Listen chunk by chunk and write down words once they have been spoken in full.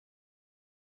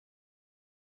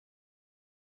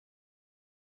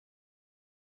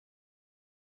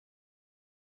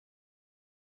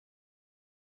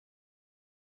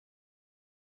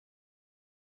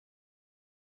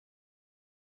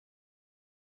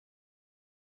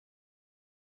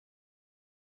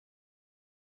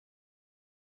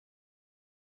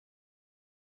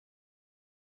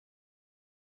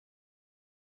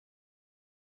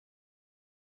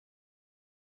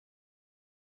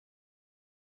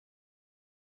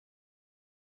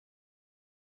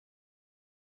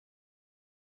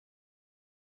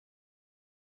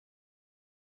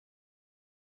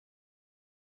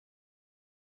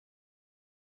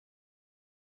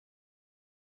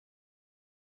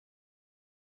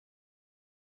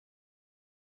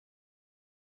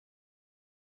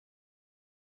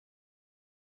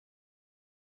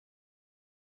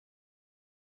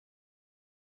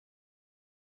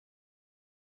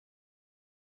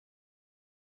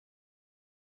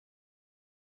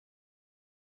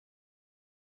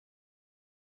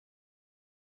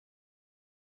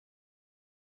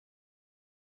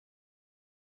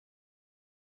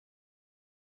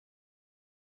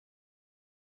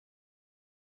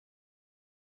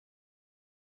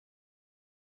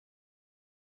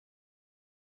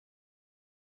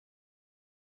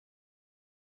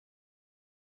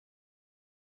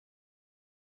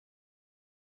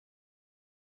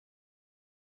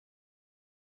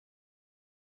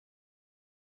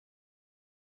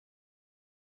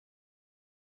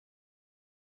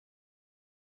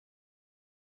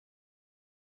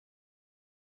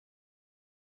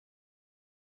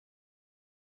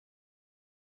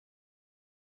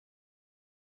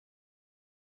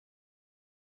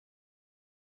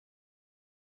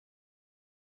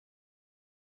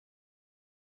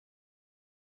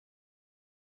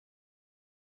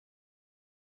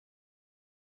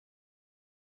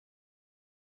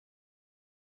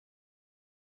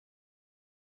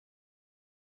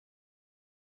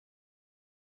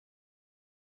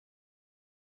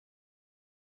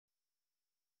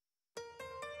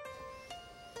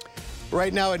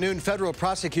Right now at noon, federal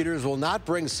prosecutors will not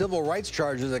bring civil rights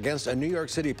charges against a New York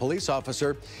City police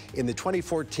officer in the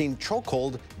 2014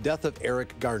 chokehold death of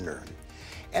Eric Gardner.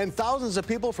 And thousands of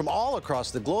people from all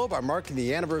across the globe are marking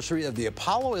the anniversary of the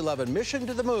Apollo 11 mission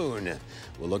to the moon.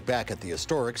 We'll look back at the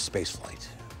historic spaceflight.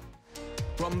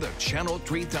 From the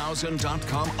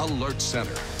Channel3000.com Alert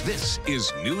Center, this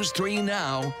is News 3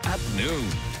 Now at noon.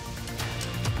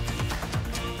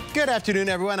 Good afternoon,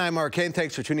 everyone. I'm Mark Kane.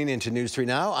 Thanks for tuning in to News 3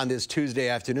 Now on this Tuesday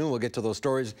afternoon. We'll get to those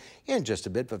stories in just a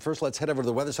bit. But first, let's head over to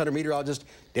the Weather Center meteorologist,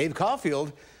 Dave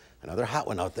Caulfield. Another hot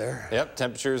one out there. Yep,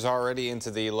 temperatures already into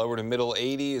the lower to middle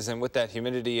 80s, and with that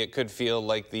humidity, it could feel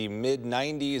like the mid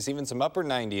 90s, even some upper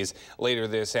 90s later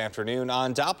this afternoon.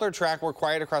 On Doppler track, we're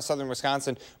quiet across southern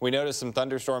Wisconsin. We noticed some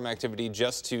thunderstorm activity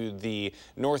just to the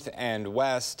north and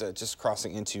west, just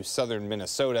crossing into southern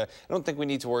Minnesota. I don't think we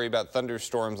need to worry about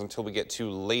thunderstorms until we get to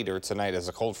later tonight as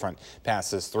a cold front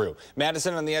passes through.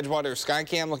 Madison on the Edgewater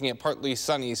Skycam, looking at partly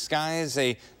sunny skies.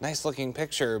 A nice looking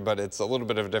picture, but it's a little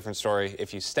bit of a different story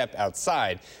if you step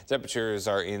outside. Temperatures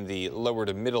are in the lower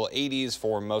to middle 80s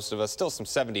for most of us, still some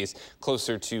 70s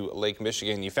closer to Lake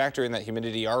Michigan. You factor in that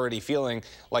humidity, already feeling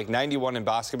like 91 in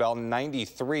Boscobel,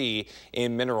 93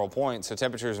 in Mineral Point. So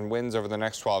temperatures and winds over the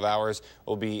next 12 hours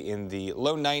will be in the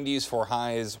low 90s for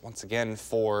highs once again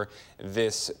for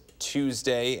this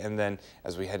Tuesday, and then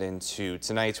as we head into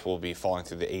tonight, we'll be falling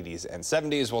through the 80s and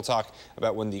 70s. We'll talk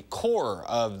about when the core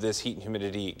of this heat and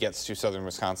humidity gets to southern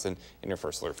Wisconsin in your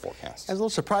first alert forecast. I was a little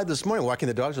surprised this morning walking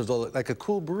the dogs. It was like a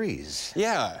cool breeze.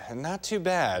 Yeah, not too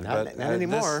bad. Not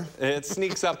anymore. It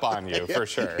sneaks up on you for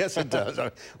sure. Yes, it does.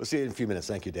 We'll see you in a few minutes.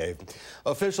 Thank you, Dave.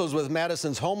 Officials with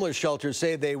Madison's homeless shelter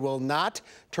say they will not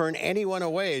turn anyone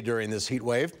away during this heat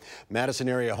wave. Madison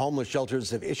area homeless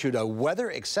shelters have issued a weather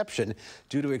exception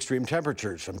due to extreme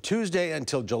temperatures. From Tuesday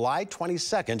until July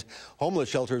 22nd, homeless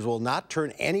shelters will not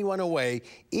turn anyone away,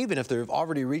 even if they've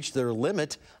already reached their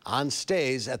limit on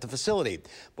stays at the facility.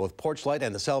 Both Porchlight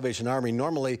and the Salvation Army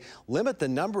normally limit the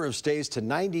number of stays to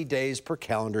 90 days per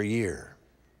calendar year.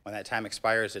 When that time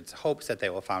expires, it's hopes that they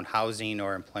will find housing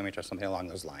or employment or something along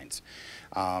those lines.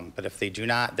 But if they do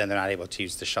not, then they're not able to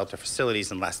use the shelter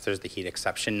facilities unless there's the heat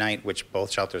exception night, which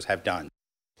both shelters have done.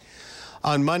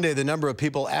 On Monday, the number of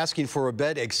people asking for a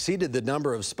bed exceeded the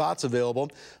number of spots available,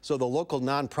 so the local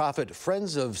nonprofit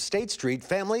Friends of State Street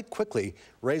family quickly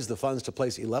raised the funds to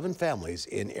place 11 families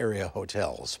in area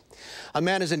hotels. A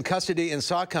man is in custody in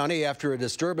Sauk County after a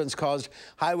disturbance caused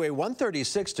Highway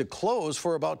 136 to close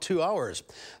for about 2 hours.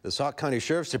 The Sauk County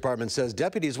Sheriff's Department says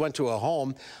deputies went to a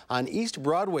home on East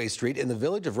Broadway Street in the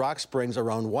village of Rock Springs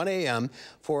around 1 a.m.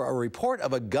 for a report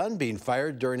of a gun being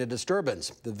fired during a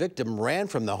disturbance. The victim ran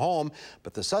from the home,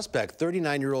 but the suspect,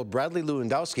 39-year-old Bradley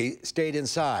Lewandowski, stayed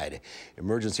inside.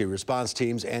 Emergency response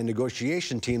teams and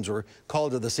negotiation teams were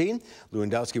called to the scene.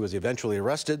 Lewandowski was eventually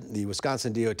arrested. The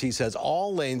Wisconsin DOT says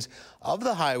all lanes of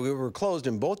the highway were closed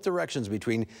in both directions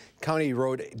between County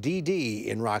Road DD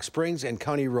in Rock Springs and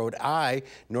County Road I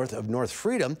north of North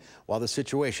Freedom while the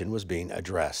situation was being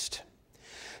addressed.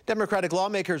 Democratic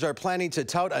lawmakers are planning to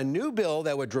tout a new bill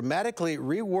that would dramatically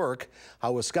rework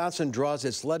how Wisconsin draws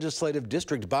its legislative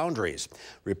district boundaries.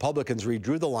 Republicans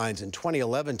redrew the lines in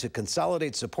 2011 to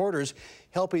consolidate supporters,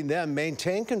 helping them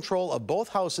maintain control of both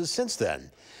houses since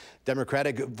then.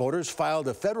 Democratic voters filed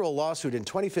a federal lawsuit in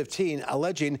 2015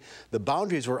 alleging the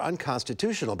boundaries were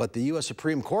unconstitutional, but the U.S.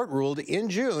 Supreme Court ruled in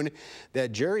June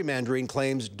that gerrymandering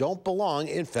claims don't belong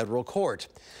in federal court.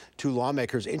 Two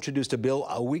lawmakers introduced a bill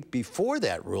a week before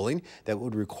that ruling that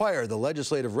would require the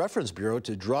Legislative Reference Bureau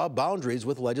to draw boundaries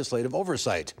with legislative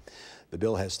oversight. The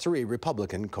bill has 3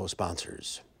 Republican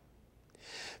co-sponsors.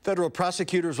 Federal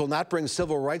prosecutors will not bring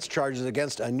civil rights charges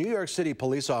against a New York City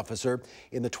police officer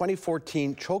in the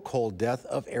 2014 chokehold death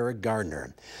of Eric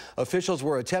Gardner. Officials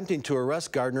were attempting to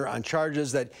arrest Gardner on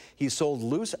charges that he sold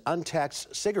loose,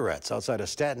 untaxed cigarettes outside a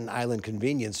Staten Island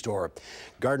convenience store.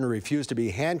 Gardner refused to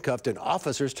be handcuffed and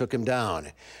officers took him down.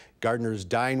 Gardner's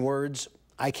dying words,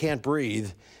 "I can't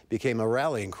breathe," became a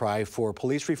rallying cry for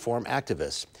police reform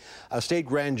activists. A state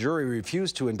grand jury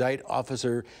refused to indict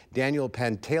Officer Daniel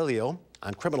Pantaleo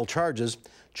on criminal charges.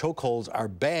 Chokeholds are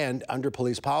banned under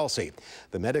police policy.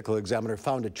 The medical examiner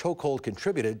found a chokehold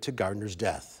contributed to Gardner's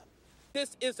death.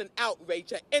 This is an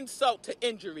outrage, an insult to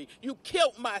injury. You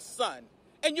killed my son,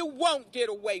 and you won't get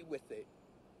away with it.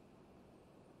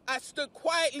 I stood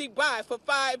quietly by for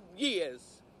 5 years.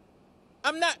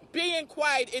 I'm not being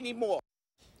quiet anymore.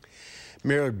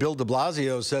 Mayor Bill de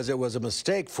Blasio says it was a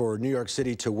mistake for New York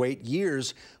City to wait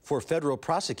years for federal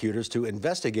prosecutors to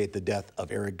investigate the death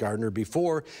of Eric Gardner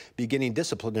before beginning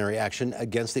disciplinary action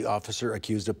against the officer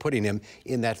accused of putting him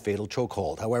in that fatal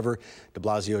chokehold. However, de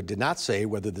Blasio did not say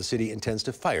whether the city intends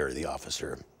to fire the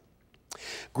officer.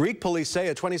 Greek police say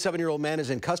a 27-year-old man is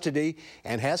in custody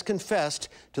and has confessed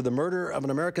to the murder of an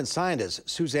American scientist,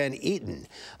 Suzanne Eaton.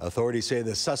 Authorities say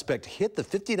the suspect hit the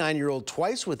 59-year-old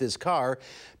twice with his car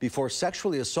before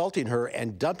sexually assaulting her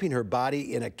and dumping her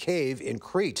body in a cave in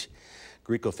Crete.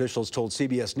 Greek officials told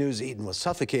CBS News Eaton was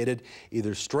suffocated,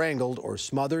 either strangled or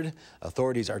smothered.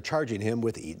 Authorities are charging him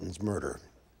with Eaton's murder.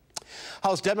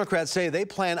 House Democrats say they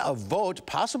plan a vote,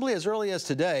 possibly as early as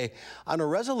today, on a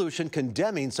resolution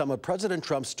condemning some of President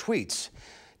Trump's tweets.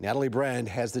 Natalie Brand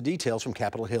has the details from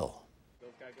Capitol Hill.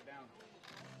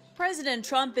 President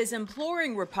Trump is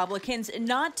imploring Republicans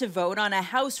not to vote on a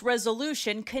House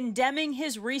resolution condemning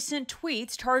his recent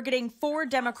tweets targeting 4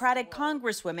 Democratic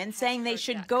congresswomen, saying they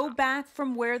should go back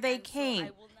from where they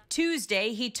came.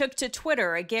 Tuesday, he took to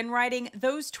Twitter, again writing,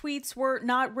 "Those tweets were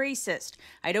not racist.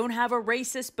 I don't have a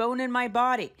racist bone in my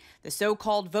body. The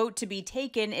so-called vote to be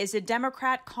taken is a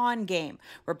Democrat con game.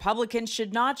 Republicans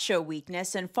should not show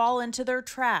weakness and fall into their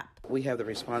trap." We have the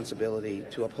responsibility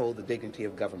to uphold the dignity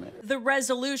of government. The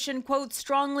resolution, quote,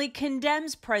 strongly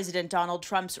condemns President Donald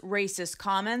Trump's racist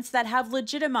comments that have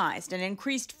legitimized and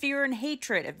increased fear and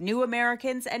hatred of new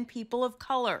Americans and people of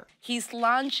color. He's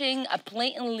launching a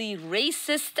blatantly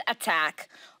racist attack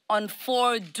on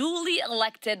 4 duly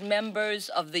elected members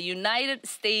of the United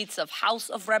States House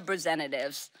of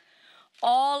Representatives,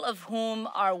 all of whom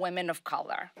are women of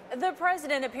color. The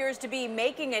president appears to be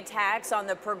making attacks on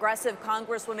the progressive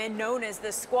congresswomen known as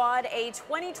the Squad, a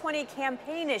 2020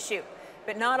 campaign issue.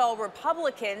 But not all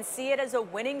Republicans see it as a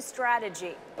winning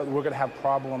strategy. We're going to have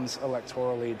problems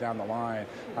electorally down the line.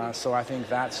 So I think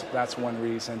that's one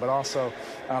reason. But also,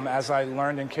 as I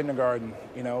learned in kindergarten,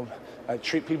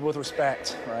 treat people with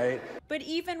respect, right? But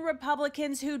even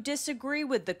Republicans who disagree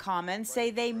with the comments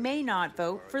say they may not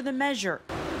vote for the measure.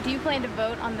 Do you plan to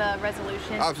vote on the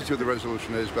resolution? I'll see what the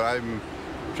resolution is, but I'm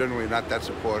generally not that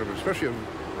supportive, especially of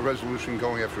a resolution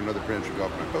going after another branch of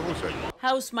government, but we'll see.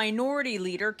 House Minority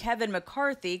Leader Kevin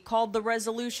McCarthy called the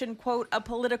resolution, quote, a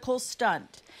political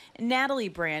stunt. Natalie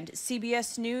Brand,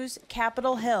 CBS News,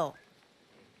 Capitol Hill.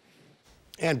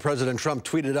 And President Trump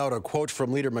tweeted out a quote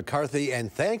from Leader McCarthy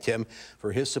and thanked him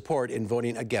for his support in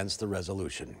voting against the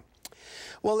resolution.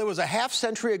 Well, it was a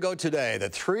half-century ago today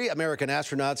that 3 American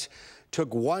astronauts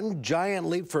took one giant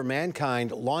leap for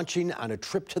mankind, launching on a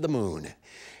trip to the moon.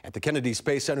 At the Kennedy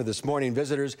Space Center this morning,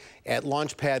 visitors at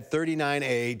Launch Pad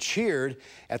 39A cheered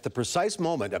at the precise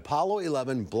moment Apollo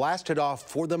 11 blasted off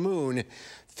for the moon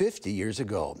 50 years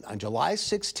ago. On July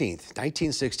 16,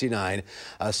 1969,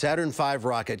 a Saturn V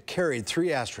rocket carried 3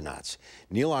 astronauts,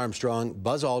 Neil Armstrong,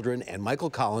 Buzz Aldrin, and Michael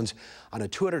Collins, on a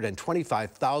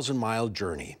 225,000-mile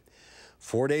journey.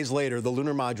 4 days later, the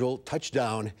lunar module touched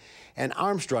down, and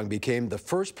Armstrong became the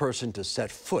first person to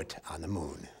set foot on the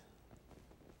moon.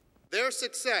 Their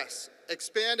success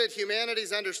expanded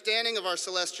humanity's understanding of our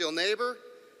celestial neighbor,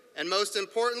 and most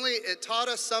importantly, it taught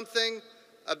us something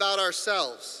about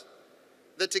ourselves,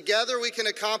 that together we can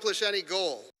accomplish any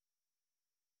goal.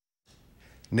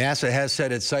 NASA has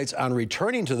set its sights on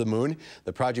returning to the moon.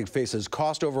 The project faces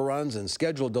cost overruns and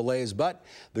schedule delays, but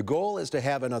the goal is to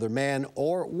have another man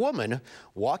or woman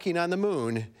walking on the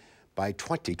moon by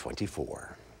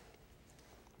 2024.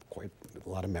 Quite a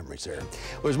lot of memories there.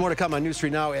 Well, there's more to come on News 3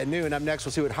 Now at noon. Up next,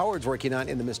 we'll see what Howard's working on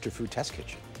in the Mr. Food Test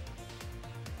Kitchen.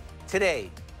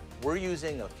 Today, we're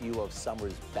using a few of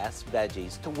summer's best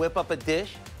veggies to whip up a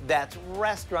dish that's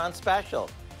restaurant special.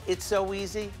 It's so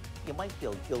easy, you might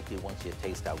feel guilty once you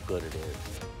taste how good it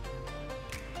is.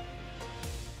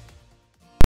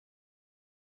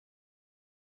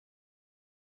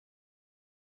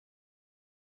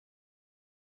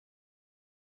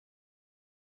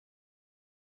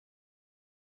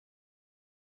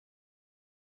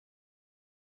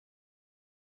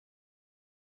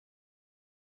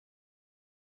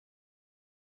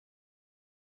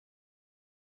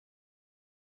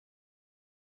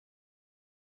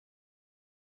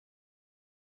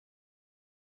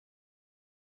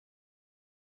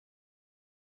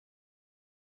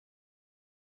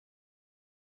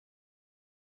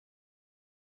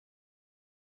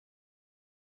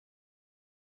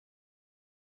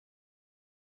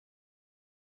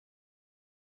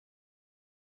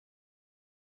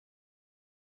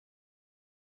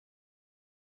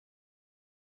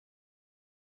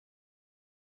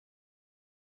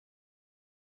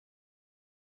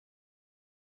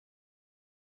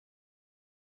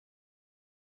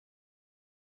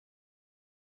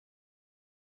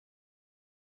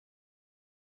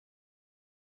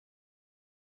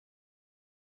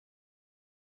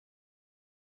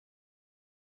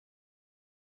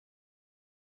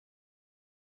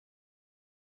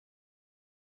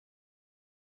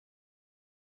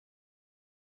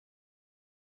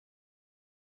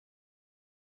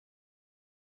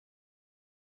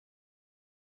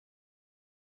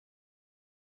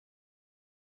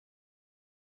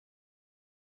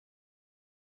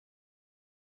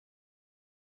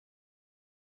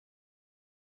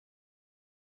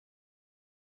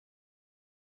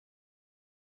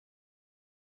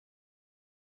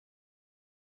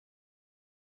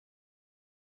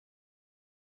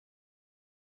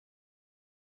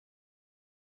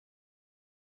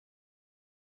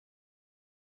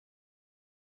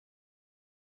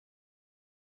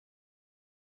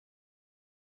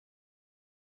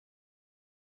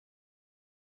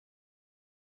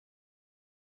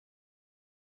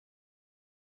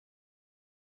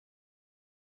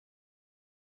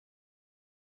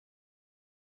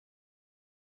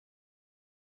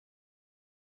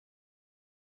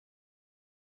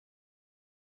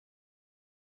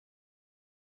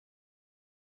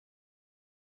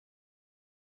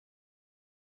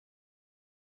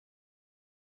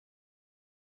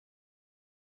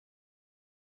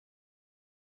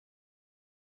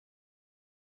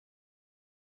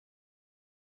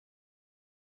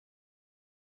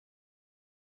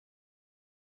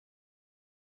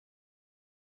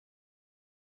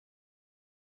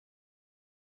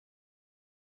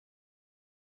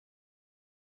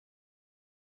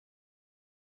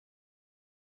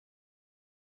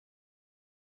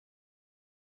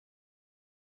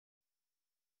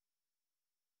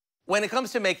 When it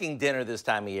comes to making dinner this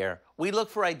time of year, we look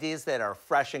for ideas that are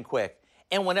fresh and quick,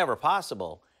 and whenever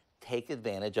possible, take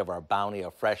advantage of our bounty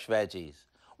of fresh veggies.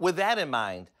 With that in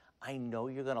mind, I know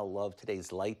you're gonna love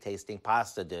today's light-tasting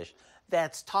pasta dish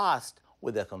that's tossed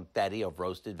with a confetti of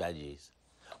roasted veggies.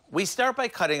 We start by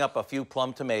cutting up a few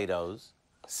plum tomatoes,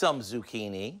 some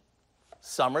zucchini,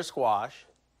 summer squash,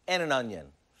 and an onion.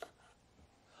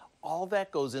 All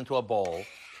that goes into a bowl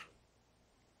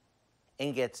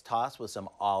and gets tossed with some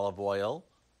olive oil,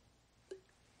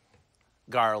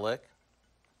 garlic,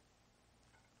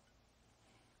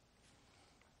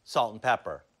 salt and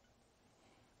pepper.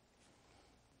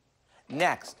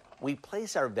 Next, we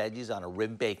place our veggies on a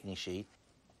ribbed baking sheet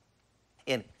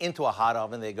and into a hot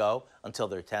oven they go until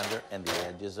they're tender and the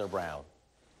edges are brown.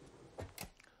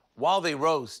 While they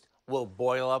roast, we'll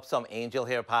boil up some angel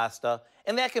hair pasta,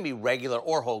 and that can be regular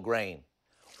or whole grain.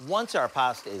 Once our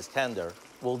pasta is tender,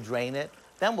 we'll drain it,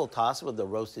 then we'll toss it with the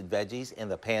roasted veggies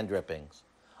and the pan drippings,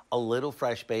 a little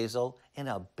fresh basil, and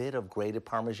a bit of grated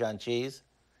Parmesan cheese,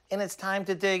 and it's time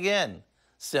to dig in.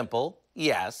 Simple,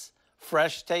 yes.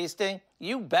 Fresh tasting,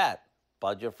 you bet.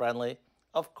 Budget friendly,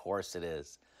 of course it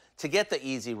is. To get the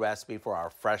easy recipe for our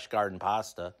fresh garden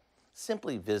pasta,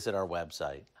 simply visit our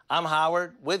website. I'm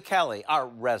Howard with Kelly, our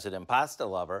resident pasta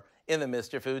lover in the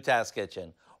Mr. Food Test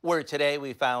Kitchen, where today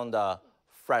we found a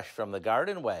fresh from the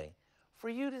garden way for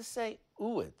you to say,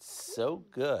 ooh, it's so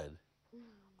good.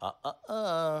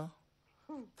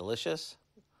 Delicious,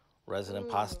 resident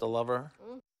pasta lover.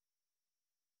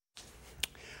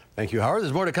 Thank you, Howard.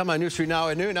 There's more to come on News 3 Now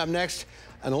at noon. Up next,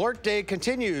 an alert day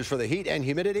continues for the heat and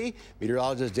humidity.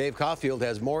 Meteorologist Dave Caulfield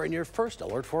has more in your first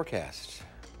alert forecast.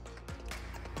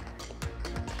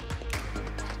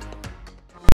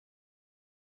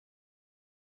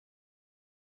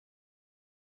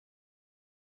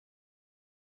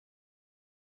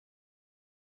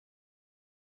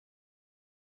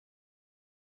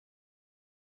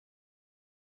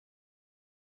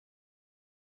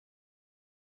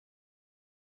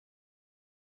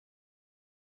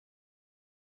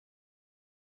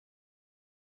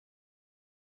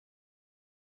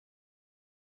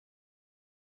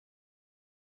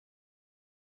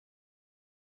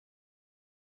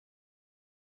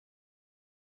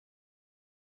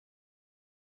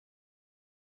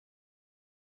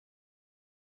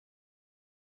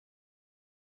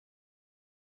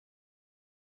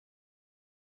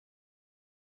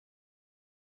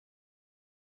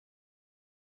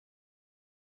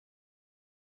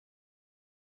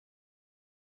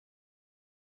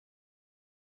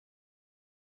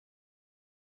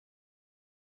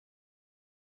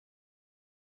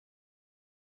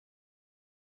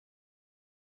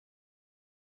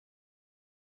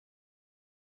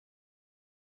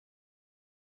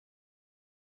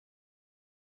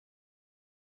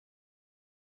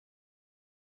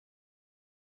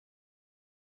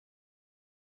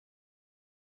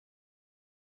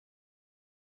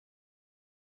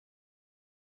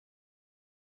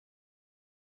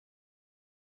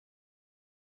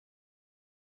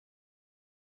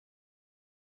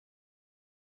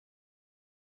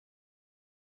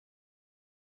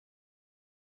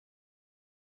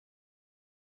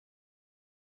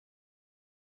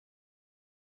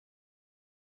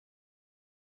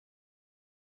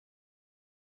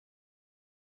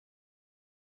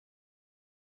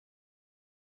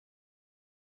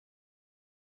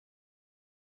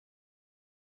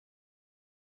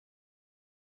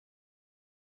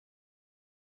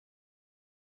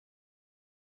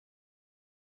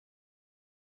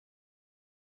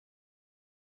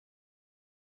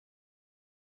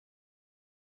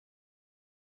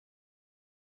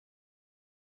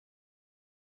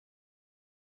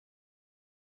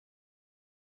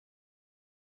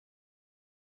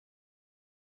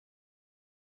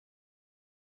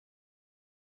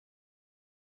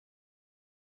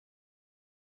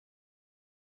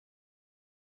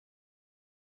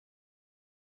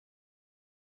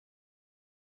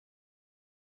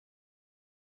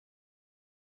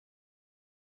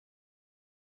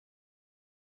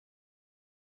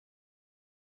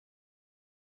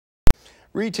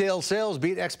 Retail sales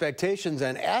beat expectations,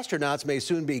 and astronauts may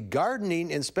soon be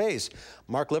gardening in space.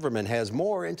 Mark Liverman has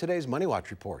more in today's Money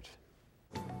Watch report.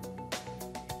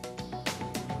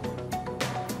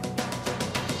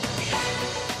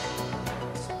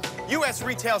 U.S.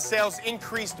 retail sales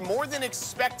increased more than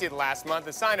expected last month,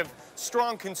 a sign of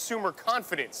strong consumer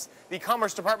confidence. The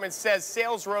Commerce Department says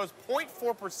sales rose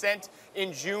 0.4%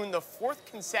 in June, the fourth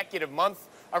consecutive month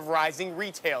of rising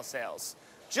retail sales.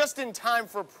 Just in time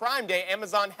for Prime Day,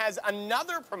 Amazon has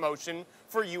another promotion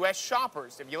for U.S.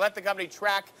 shoppers. If you let the company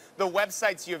track the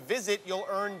websites you visit, you'll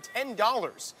earn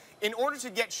 $10. In order to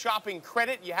get shopping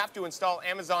credit, you have to install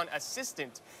Amazon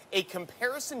Assistant, a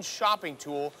comparison shopping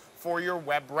tool for your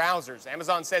web browsers.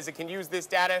 Amazon says it can use this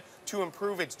data to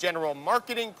improve its general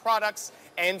marketing, products,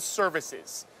 and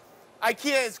services.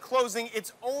 IKEA is closing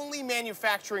its only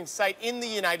manufacturing site in the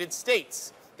United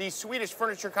States. The Swedish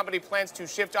furniture company plans to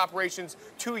shift operations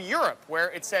to Europe, where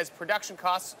it says production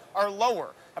costs are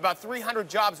lower. About 300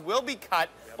 jobs will be cut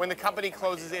when the company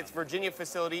closes its Virginia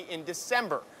facility in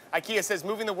December. IKEA says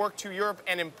moving the work to Europe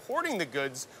and importing the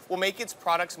goods will make its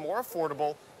products more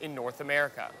affordable in North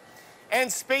America.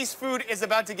 And space food is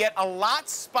about to get a lot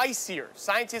spicier.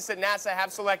 Scientists at NASA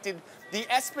have selected the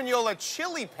Espanola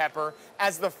chili pepper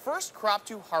as the first crop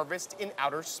to harvest in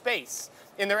outer space.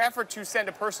 In their effort to send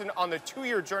a person on the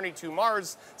 2-year journey to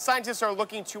Mars, scientists are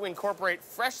looking to incorporate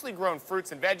freshly grown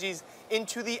fruits and veggies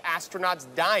into the astronauts'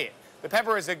 diet. The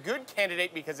pepper is a good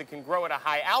candidate because it can grow at a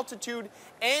high altitude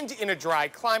and in a dry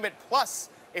climate. Plus,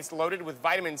 it's loaded with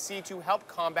vitamin C to help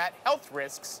combat health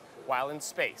risks while in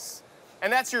space.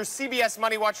 And that's your CBS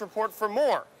Money Watch report. For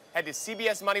more, head to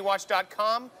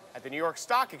cbsmoneywatch.com. At the New York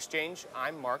Stock Exchange,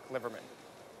 I'm Mark Liverman.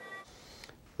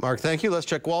 Mark, thank you. Let's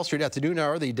check Wall Street at the noon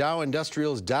hour. The Dow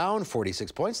Industrials down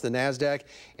 46 points. The NASDAQ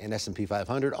and S&P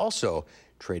 500 also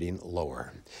trading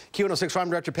lower. Q106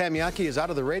 Farm Director Pam Yankee is out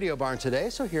of the radio barn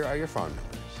today, so here are your farm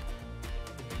numbers.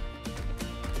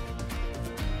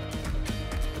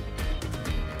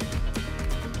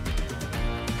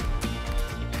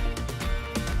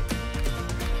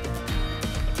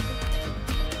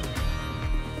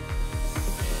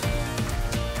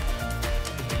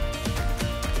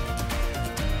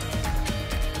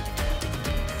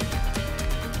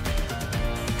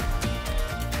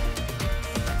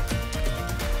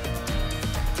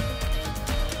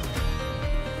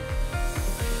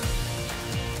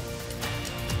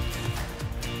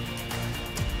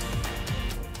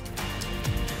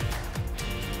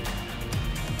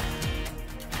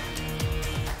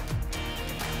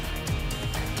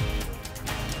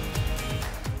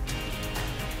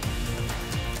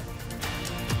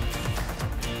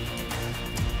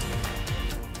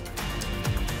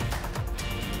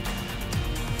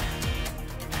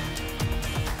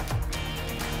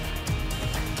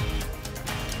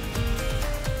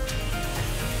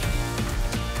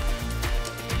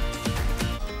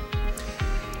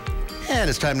 And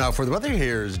it's time now for the weather.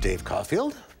 Here's Dave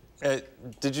Caulfield.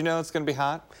 Did you know it's going to be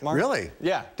hot, Mark? Really?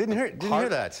 Yeah. Didn't hear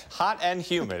that. Hot and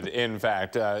humid, in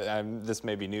fact. This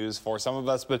may be news for some of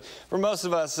us, but for most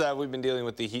of us, we've been dealing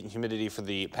with the heat and humidity for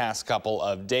the past couple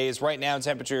of days. Right now,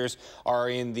 temperatures are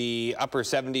in the upper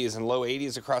 70s and low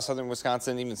 80s across southern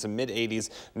Wisconsin, even some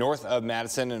mid-80s north of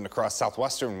Madison and across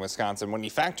southwestern Wisconsin. When you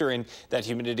factor in that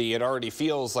humidity, it already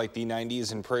feels like the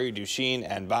 90s in Prairie du Chien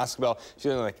and Boscobel,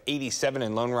 feeling like 87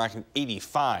 in Lone Rock and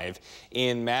 85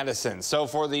 in Madison. So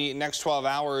for the next 12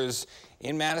 hours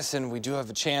in Madison, we do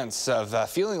have a chance of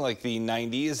feeling like the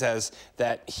 90s as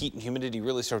that heat and humidity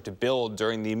really start to build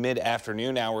during the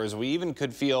mid-afternoon hours. We even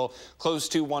could feel close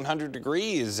to 100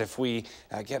 degrees if we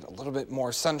get a little bit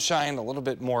more sunshine, a little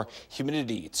bit more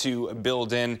humidity to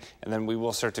build in, and then we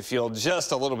will start to feel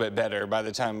just a little bit better by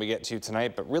the time we get to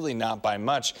tonight, but really not by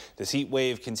much. This heat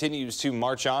wave continues to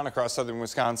march on across southern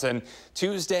Wisconsin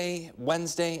Tuesday,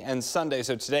 Wednesday, and Sunday.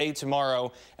 So today,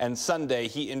 tomorrow, and Sunday,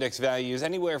 heat index values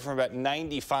anywhere from about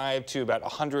 95 to about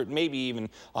 100, maybe even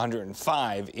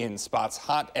 105 in spots,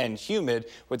 hot and humid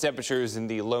with temperatures in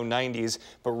the low 90s.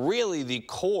 But really the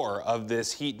core of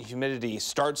this heat and humidity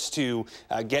starts to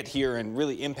get here and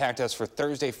really impact us for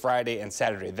Thursday, Friday, and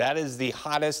Saturday. That is the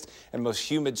hottest and most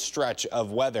humid stretch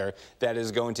of weather that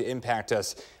is going to impact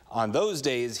us. On those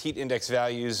days, heat index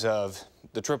values of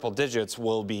the triple digits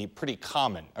will be pretty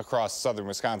common across southern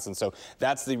Wisconsin. So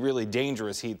that's the really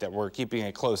dangerous heat that we're keeping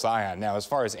a close eye on. Now, as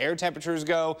far as air temperatures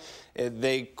go,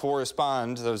 they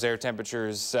correspond, those air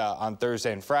temperatures on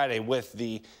Thursday and Friday, with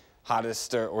the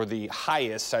hottest or the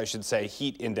highest, I should say,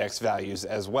 heat index values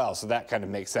as well. So that kind of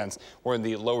makes sense. We're in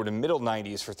the lower to middle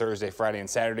 90s for Thursday, Friday, and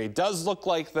Saturday. It does look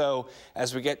like, though,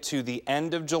 as we get to the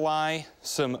end of July,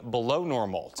 some below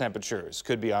normal temperatures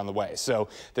could be on the way. So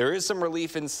there is some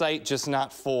relief in sight, just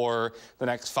not for the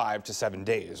next 5 to 7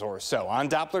 days or so. On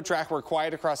Doppler track, we're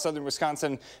quiet across southern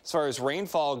Wisconsin. As far as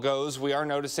rainfall goes, we are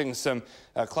noticing some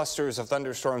clusters of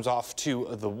thunderstorms off to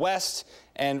the west.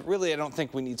 And really, I don't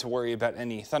think we need to worry about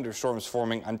any thunderstorms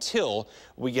forming until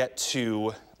we get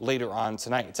to later on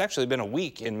tonight. It's actually been a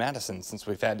week in Madison since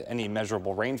we've had any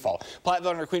measurable rainfall. Platte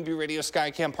on our Queen Bee Radio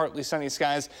Skycam, partly sunny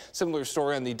skies. Similar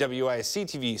story on the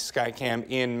WISC-TV Skycam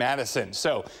in Madison.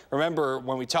 So remember,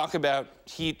 when we talk about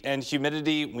heat and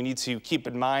humidity, we need to keep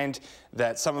in mind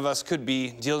that some of us could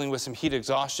be dealing with some heat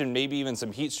exhaustion, maybe even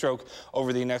some heat stroke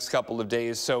over the next couple of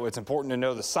days. So it's important to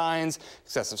know the signs: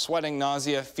 excessive sweating,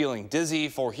 nausea, feeling dizzy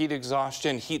for heat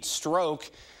exhaustion, heat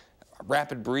stroke,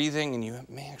 rapid breathing, and you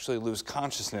may actually lose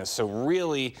consciousness. So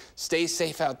really stay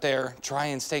safe out there, try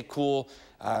and stay cool,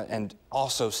 and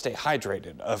also stay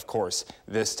hydrated, of course,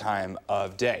 this time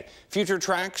of day. Future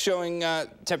track showing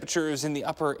temperatures in the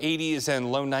upper 80s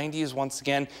and low 90s. Once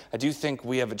again, I do think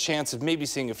we have a chance of maybe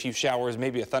seeing a few showers,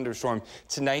 maybe a thunderstorm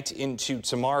tonight into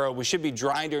tomorrow. We should be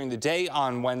dry during the day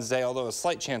on Wednesday, although a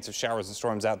slight chance of showers and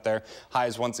storms out there.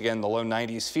 Highs once again in the low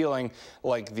 90s, feeling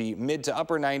like the mid to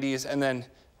upper 90s, and then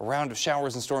a round of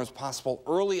showers and storms possible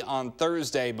early on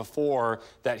Thursday before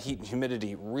that heat and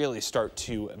humidity really start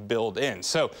to build in.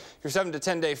 So your 7 to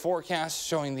 10 day forecast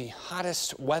showing the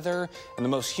hottest weather and the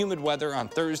most humid weather on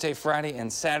Thursday, Friday,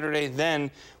 and Saturday. Then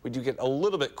we do get a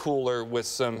little bit cooler with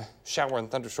some shower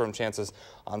and thunderstorm chances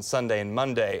on Sunday and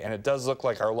Monday. And it does look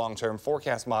like our long-term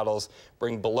forecast models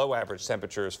bring below average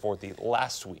temperatures for the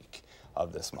last week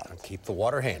of this month. Keep the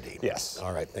water handy. Yes.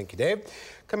 All right. Thank you, Dave.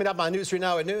 Coming up on News 3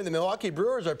 Now at noon, the Milwaukee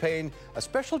Brewers are paying a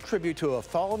special tribute to a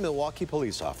fallen Milwaukee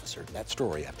police officer. That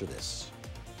story after this.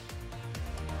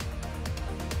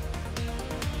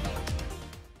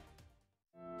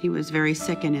 He was very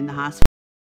sick and in the hospital.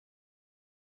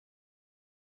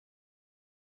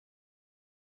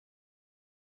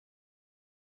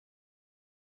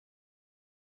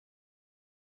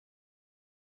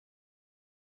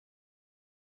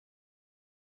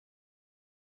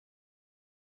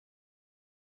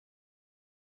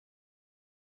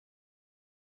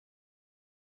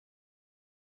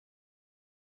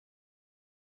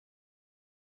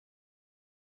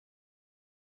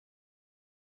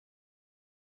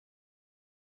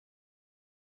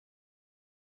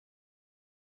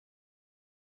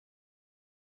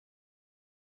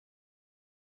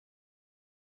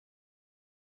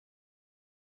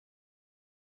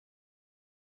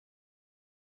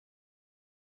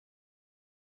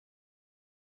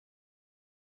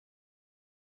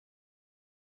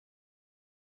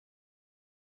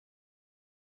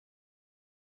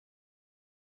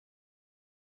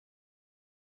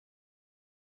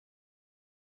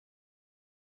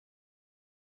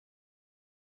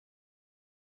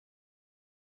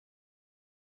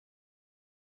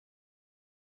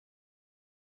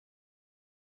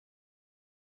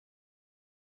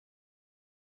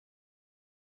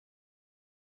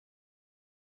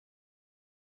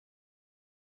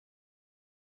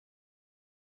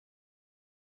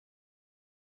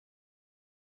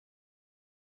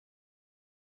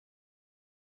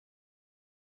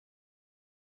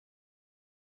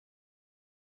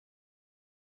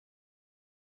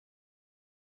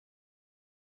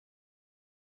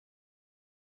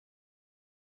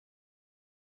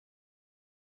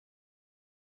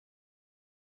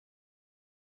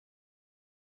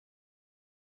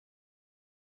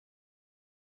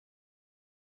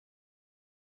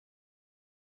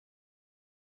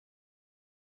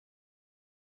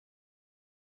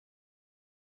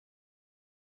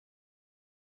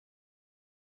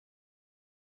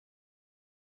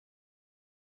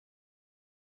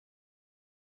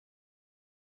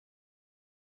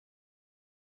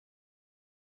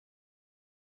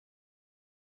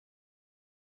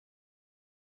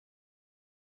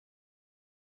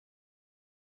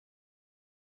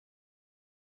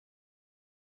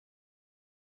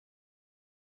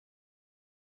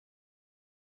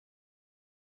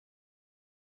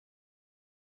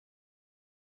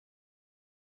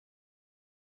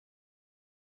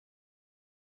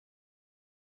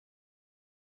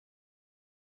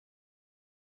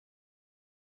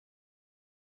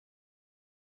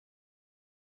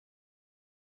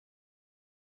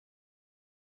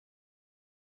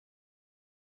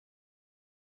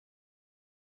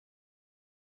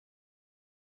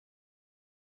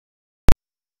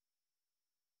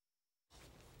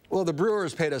 Well, the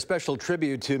Brewers paid a special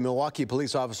tribute to Milwaukee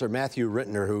police officer Matthew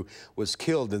Rittner, who was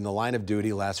killed in the line of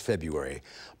duty last February.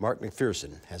 Mark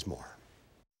McPherson has more.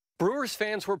 Brewers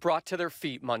fans were brought to their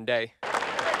feet Monday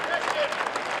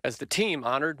as the team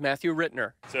honored Matthew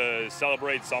Rittner. To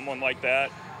celebrate someone like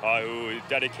that who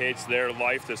dedicates their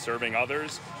life to serving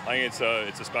others, I think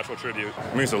it's a special tribute.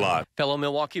 It means a lot. Fellow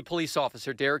Milwaukee police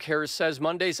officer Derek Harris says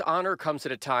Monday's honor comes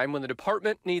at a time when the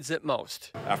department needs it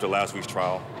most. After last week's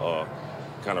trial,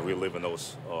 kind of reliving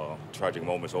those tragic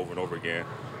moments over and over again,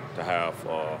 to have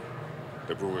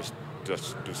the Brewers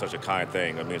just do such a kind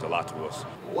thing. It means a lot to us.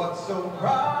 What's so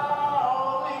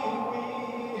proudly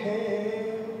we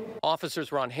hail.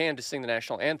 Officers were on hand to sing the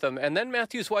national anthem, and then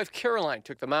Matthew's wife Caroline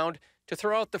took the mound to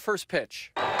throw out the first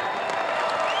pitch.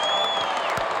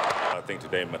 I think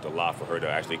today meant a lot for her to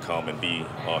actually come and be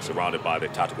surrounded by the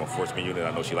tactical enforcement unit.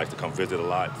 I know she likes to come visit a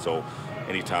lot, so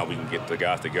anytime we can get the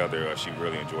guys together, she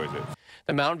really enjoys it.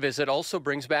 The mound visit also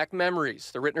brings back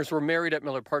memories. The Rittners were married at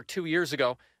Miller Park 2 years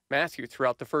ago. Matthew threw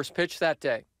out the first pitch that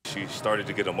day. She started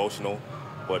to get emotional,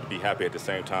 but be happy at the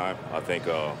same time. I think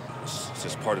it's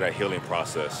just part of that healing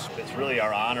process. It's really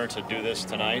our honor to do this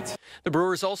tonight. The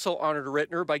Brewers also honored a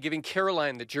Rittner by giving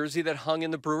Caroline the jersey that hung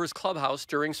in the Brewers clubhouse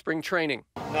during spring training.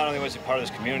 Not only was he part of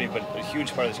this community, but a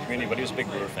huge part of this community, but he was a big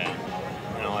Brewer fan.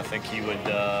 You know, I think he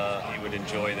would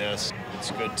enjoy this.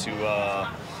 It's good to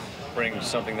bring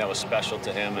something that was special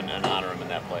to him and honor him in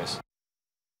that place.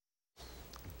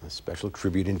 A special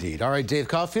tribute indeed. All right, Dave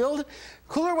Caulfield,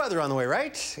 cooler weather on the way,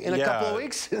 right? In a couple of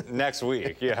weeks? Next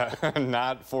week, yeah.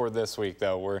 Not for this week,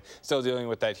 though. We're still dealing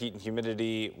with that heat and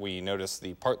humidity. We noticed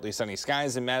the partly sunny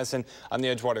skies in Madison on the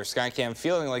Edgewater Skycam,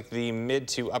 feeling like the mid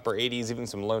to upper 80s, even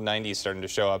some low 90s starting to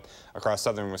show up across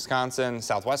southern Wisconsin,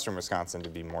 southwestern Wisconsin to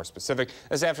be more specific.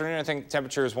 This afternoon, I think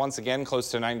temperatures once again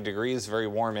close to 90 degrees, very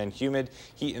warm and humid.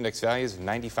 Heat index values of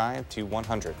 95 to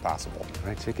 100 possible. All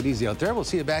right, take it easy out there. We'll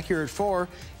see you back here at 4.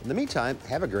 In the meantime,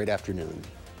 have a great afternoon.